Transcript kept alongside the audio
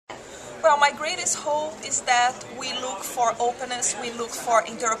Well, my greatest hope is that we look for openness, we look for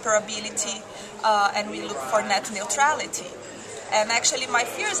interoperability, and we look for net neutrality. And actually my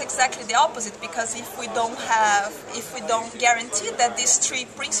fear is exactly the opposite, because if we don't guarantee that these three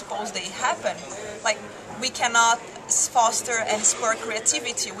principles, they happen, like we cannot foster and spur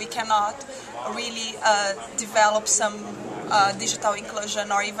creativity, we cannot really develop some digital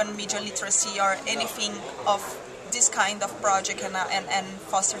inclusion or even media literacy or anything of this kind of project and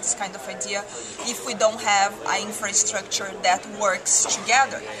foster this kind of idea if we don't have an infrastructure that works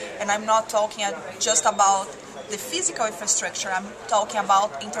together. And I'm not talking just about the physical infrastructure, I'm talking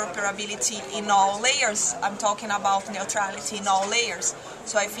about interoperability in all layers, I'm talking about neutrality in all layers.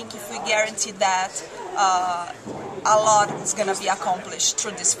 So I think if we guarantee that, a lot is going to be accomplished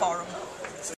through this forum.